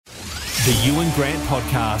The Ewan Grant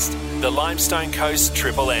Podcast, the Limestone Coast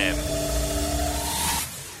Triple M.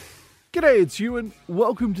 G'day, it's Ewan.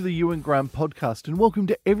 Welcome to the Ewan Grant Podcast, and welcome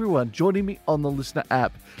to everyone joining me on the Listener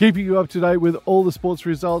app. Keeping you up to date with all the sports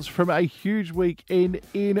results from a huge weekend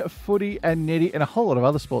in footy and netty, and a whole lot of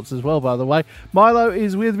other sports as well, by the way. Milo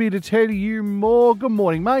is with me to tell you more. Good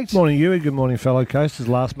morning, mate. Morning, Ewan. Good morning, fellow coasters.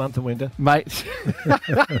 Last month of winter. Mate.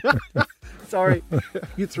 Sorry,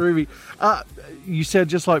 you threw me. You sound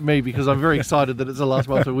just like me because I'm very excited that it's the last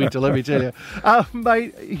month of winter, let me tell you.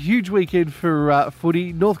 Mate, huge weekend for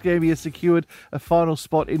footy. North Gambier secured a final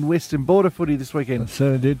spot in Western Border footy this weekend. They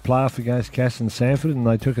certainly did play off against Cass and Sanford, and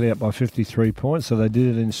they took it out by 53 points, so they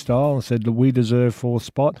did it in style and said, we deserve fourth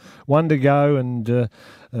spot. One to go, and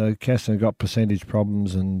Cass got percentage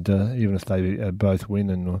problems, and even if they both win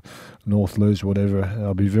and North lose, whatever,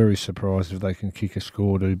 I'll be very surprised if they can kick a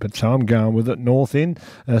score to. But so I'm going with it. North in.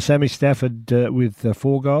 Sammy Stafford with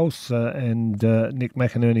 4 goals and Nick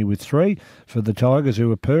McInerney with 3 for the Tigers, who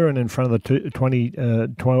were purring in front of the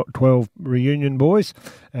 2012 reunion boys.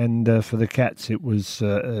 And for the Cats, it was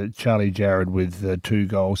Charlie Jarrod with 2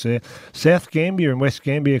 goals there. South Gambier and West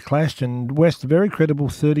Gambier clashed, and West a very credible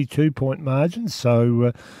 32-point margin,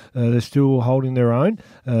 so they're still holding their own.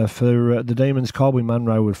 For the Demons, Colby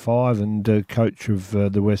Munro with 5, and coach of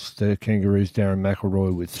the West Kangaroos, Darren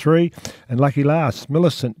McElroy, with 3. And lucky last,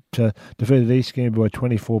 Millicent defeated East Gambier by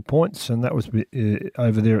 24 points, and that was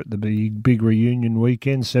over there at the big reunion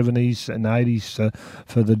weekend, 70s and 80s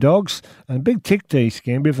for the Dogs. And big tick to East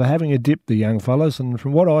Gambier for having a dip, the young fellas, and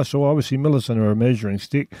from what I saw, obviously Millicent are a measuring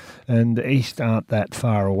stick, and East aren't that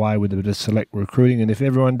far away with a bit of select recruiting, and if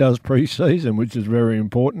everyone does pre-season, which is very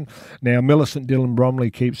important. Now Millicent, Dylan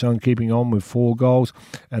Bromley keeps on keeping on with 4 goals,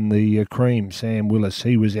 and the cream, Sam Willis,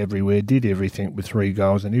 he was everywhere, did everything with 3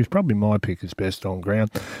 goals, and he was probably my pick as best on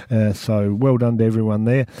ground, so well done to everyone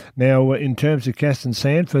there. Now in terms of Cass and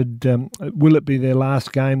Sanford, will it be their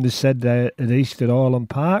last game this Saturday at East at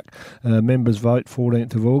Island Park? Members vote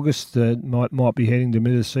 14th of August, might be heading to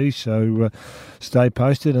Middlesea, so stay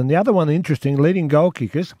posted. And the other one, interesting, leading goal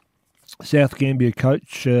kickers, South Gambier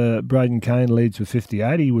coach Braden Kane leads with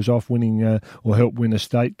 58. He was off winning or helped win a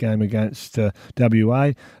state game against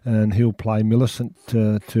WA, and he'll play Millicent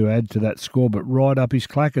to add to that score. But right up his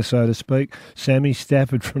clacker, so to speak, Sammy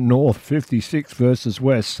Stafford from North, 56 versus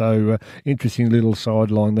West. So interesting little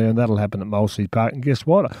sideline there, and that'll happen at Mulseed Park. And guess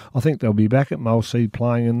what? I think they'll be back at Mulseed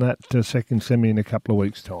playing in that second semi in a couple of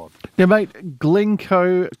weeks' time. Now, mate,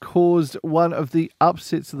 Glencoe caused one of the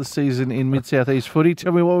upsets of the season in Mid-South East footy.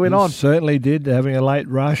 Tell me what went on. Certainly did, having a late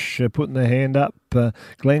rush, putting their hand up.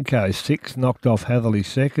 Glencoe 6, knocked off Hatherley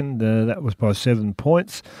 2nd. That was by 7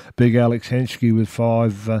 points. Big Alex Henschke with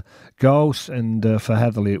 5 goals, and for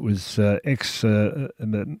Hatherley it was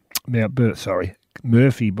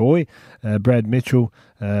Murphy boy, Brad Mitchell,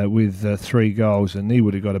 with 3 goals, and he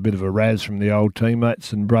would have got a bit of a razz from the old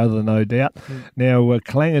teammates and brother, no doubt. Now,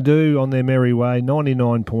 Kalangadoo on their merry way,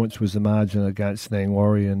 99 points was the margin against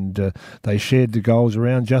Nangwarry, and they shared the goals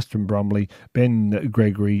around. Justin Bromley, Ben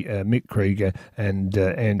Gregory, Mick Krieger, and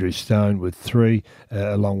Andrew Stone with 3,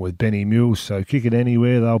 along with Benny Mules. So kick it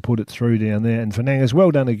anywhere, they'll put it through down there. And for Nangas,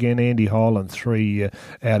 well done again, Andy Hyland, 3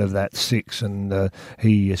 out of that 6, and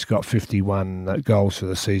he has got 51 goals for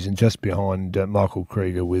the season, just behind Michael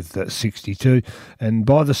Krieger with 62. And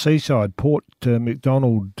by the seaside, Port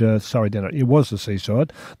MacDonald, it was the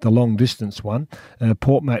seaside, the long distance one.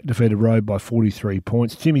 Port Mac defeated Road by 43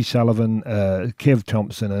 points. Jimmy Sullivan, Kev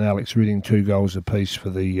Thompson and Alex Ridding, 2 goals apiece for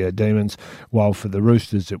the Demons, while for the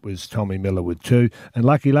Roosters it was Tommy Miller with 2. And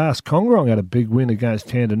lucky last, Congrong had a big win against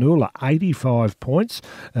Tandanoola, 85 points.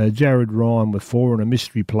 Jared Ryan with 4, and a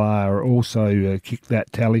mystery player also kicked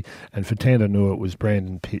that tally. And for Tandanoola it was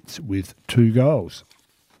Brandon Pitts with 2 goals.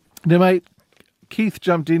 Now, mate, Keith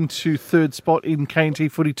jumped into 3rd spot in K&T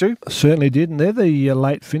footy too. Certainly did, and they're the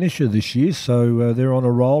late finisher this year, so they're on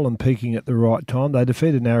a roll and peaking at the right time. They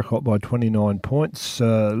defeated Narracott by 29 points.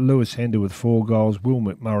 Lewis Hender with 4 goals, Will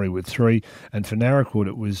McMurray with 3, and for Narracott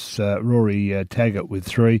it was Rory Taggart with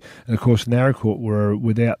 3. And of course Narracott were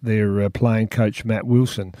without their playing coach Matt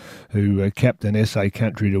Wilson, who captained SA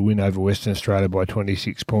Country to win over Western Australia by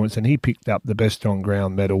 26 points, and he picked up the best on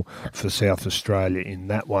ground medal for South Australia in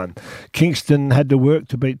that one. Kingston had to work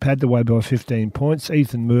to beat Padthaway by 15 points.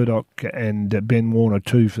 Ethan Murdoch and Ben Warner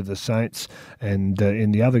 2 for the Saints. And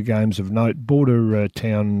in the other games of note, Border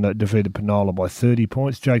Town defeated Penola by 30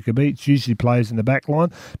 points. Jacob Eates usually plays in the back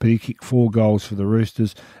line, but he kicked 4 goals for the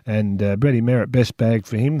Roosters. And Brady Merritt, best bag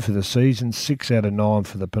for him for the season, 6 out of 9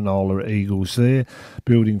 for the Penola Eagles there.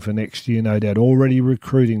 Building for next year, no doubt. Already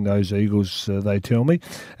recruiting those Eagles, they tell me.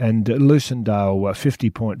 And Lucendale,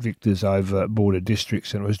 50-point victors over Border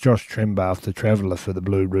Districts. And it was Josh Trembath, the traveller for the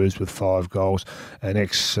Blue Roos, with 5 goals. An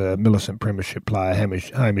ex-Millicent Premiership player,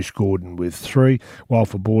 Hamish Gordon, with 3. While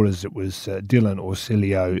for Borders, it was Dylan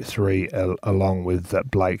Orsilio, 3, along with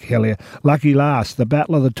Blake Hellier. Lucky last, the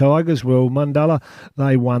Battle of the Tigers. Well, Mundalla,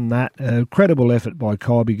 they won that. Credible effort by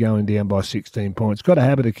Kybee, going down by 16 points. Got a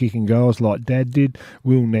habit of kicking goals like Dad did.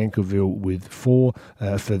 Will Nankerville with 4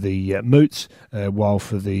 for the Moots, while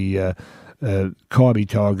for the Kybee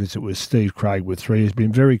Tigers, it was Steve Craig with 3. He's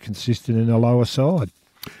been very consistent in the lower side.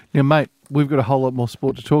 Now, mate, we've got a whole lot more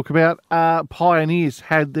sport to talk about. Pioneers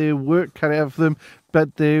had their work cut out for them,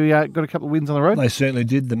 but they got a couple of wins on the road. They certainly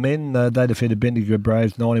did. The men, they defeated Bendigo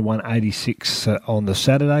Braves 91-86 on the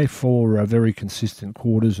Saturday. 4 very consistent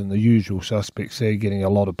quarters, and the usual suspects there getting a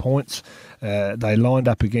lot of points. They lined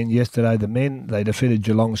up again yesterday, the men. They defeated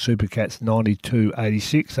Geelong Supercats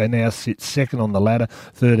 92-86. They now sit second on the ladder,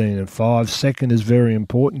 13-5. Second is very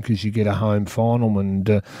important because you get a home final,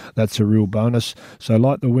 and that's a real bonus. So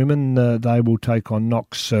like the women, they will take on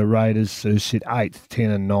Knox Raiders, who sit 8th,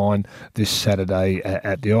 10-9 this Saturday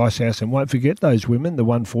at the Ice House. And won't forget those women, the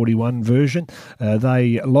 141 version.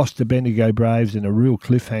 They lost to Bendigo Braves in a real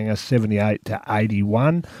cliffhanger,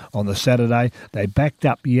 78-81 on the Saturday. They backed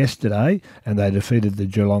up yesterday and they defeated the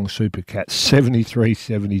Geelong Supercats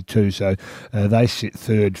 73-72. So they sit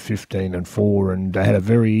third, 15-4, and had a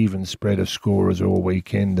very even spread of scorers all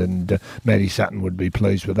weekend, and Maddie Sutton would be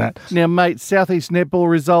pleased with that. Now, mate, Southeast netball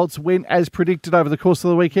results went as predicted over the course of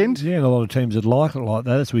the weekend. Yeah, and a lot of teams would like it like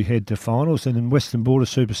that as we head to finals. And in Western Border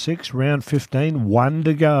Super 6, round 15, 1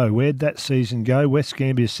 to go. Where'd that season go? West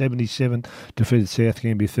Gambier 77 defeated South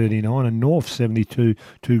Gambier 39, and North 72,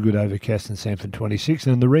 2 good over Cass and Sanford 26.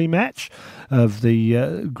 And in the rematch of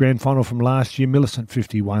the grand final from last year, Millicent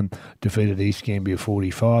 51 defeated East Gambier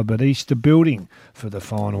 45, but East are building for the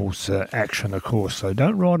finals action, of course, so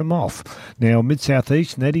don't write them off. Now, Mid-South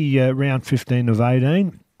East, Nettie, round 15 of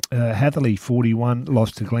 18. Hatherley 41,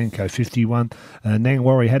 lost to Glencoe 51.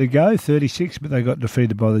 Nangwarry had a go, 36, but they got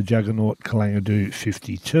defeated by the juggernaut Kalangadoo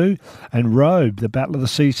 52. And Robe, the Battle of the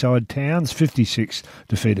Seaside Towns, 56,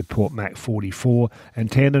 defeated Port Mac 44.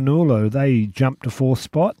 And Tandanoolo, they jumped to 4th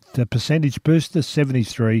spot. The percentage booster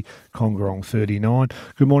 73, Congarong 39.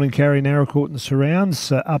 Good morning, Carrie, Naracoorte and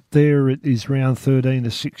surrounds. Up there it is round 13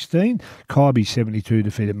 to 16. Kybee 72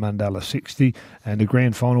 defeated Mundalla 60. And a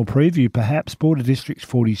grand final preview, perhaps, Border Districts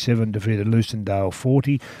 47 defeated Lucendale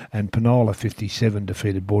 40, and Penola 57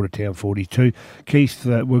 defeated Bordertown 42. Keith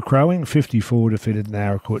were crowing 54 defeated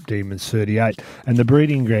Naracoorte Demons 38. And the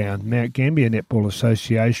breeding ground, Mount Gambier Netball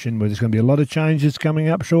Association, where there's going to be a lot of changes coming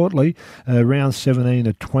up shortly. Round 17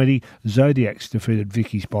 to 20, Zodiacs defeated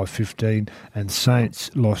Vickies by 15, and Saints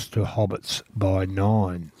lost to Hobbits by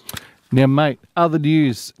 9. Now, mate, other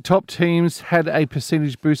news. Top teams had a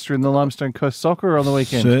percentage booster in the Limestone Coast Soccer on the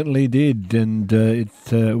weekend. Certainly did, and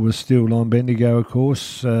it was still on Bendigo, of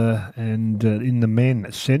course. And in the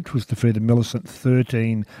men, Centrals defeated Millicent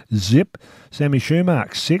 13-0. Sammy Schumark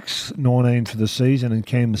 6-19 for the season, and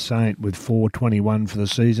Cam Saint with 4-21 for the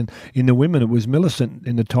season. In the women, it was Millicent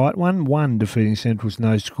in the tight one defeating Central's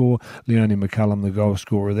no score. Leonie McCullum, the goal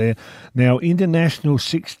scorer there. Now, International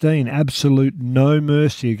 16, absolute no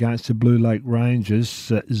mercy against the Blue Lake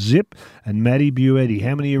Rangers. Zip and Maddie Buetti.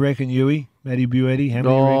 How many you reckon, Huey? Maddie Buetti, how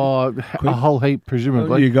many? A whole heap, presumably.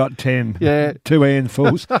 Well, you got 10. Yeah. 2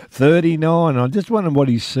 handfuls. 39. I'm just wondering what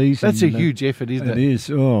his season... That's a huge effort, isn't it? It is.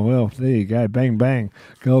 Oh, well, there you go. Bang, bang.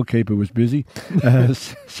 Goalkeeper was busy.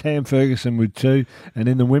 Sam Ferguson with 2. And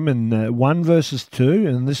in the women, 1 versus 2.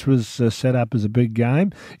 And this was set up as a big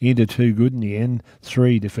game. Into 2 good in the end.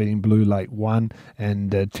 3 defeating Blue Lake 1.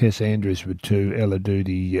 And Tess Andrews with 2. Ella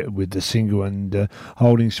Doody with the single. And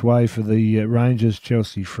holding sway for the Rangers,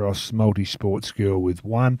 Chelsea Frost, multi-sports girl with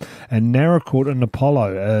 1. And Naracoorte and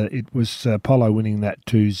Apollo. It was Apollo winning that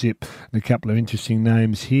 2-0. And a couple of interesting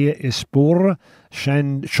names here. Espora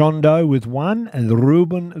Shondo with 1 and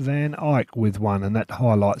Ruben Van Eyck with 1, and that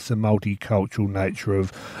highlights the multicultural nature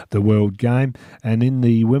of the World Game. And in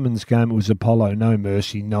the women's game, it was Apollo No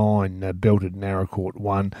Mercy 9 belted Naracoorte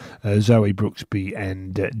 1, Zoe Brooksby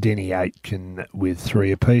and Denny Aitken with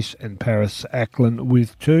 3 apiece, and Paris Ackland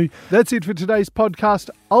with 2. That's it for today's podcast.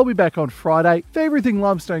 I'll be back on Friday. For everything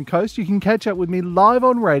Limestone Coast, you can catch up with me live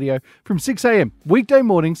on radio from 6 a.m. weekday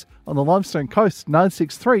mornings on the Limestone Coast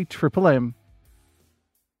 963 Triple M.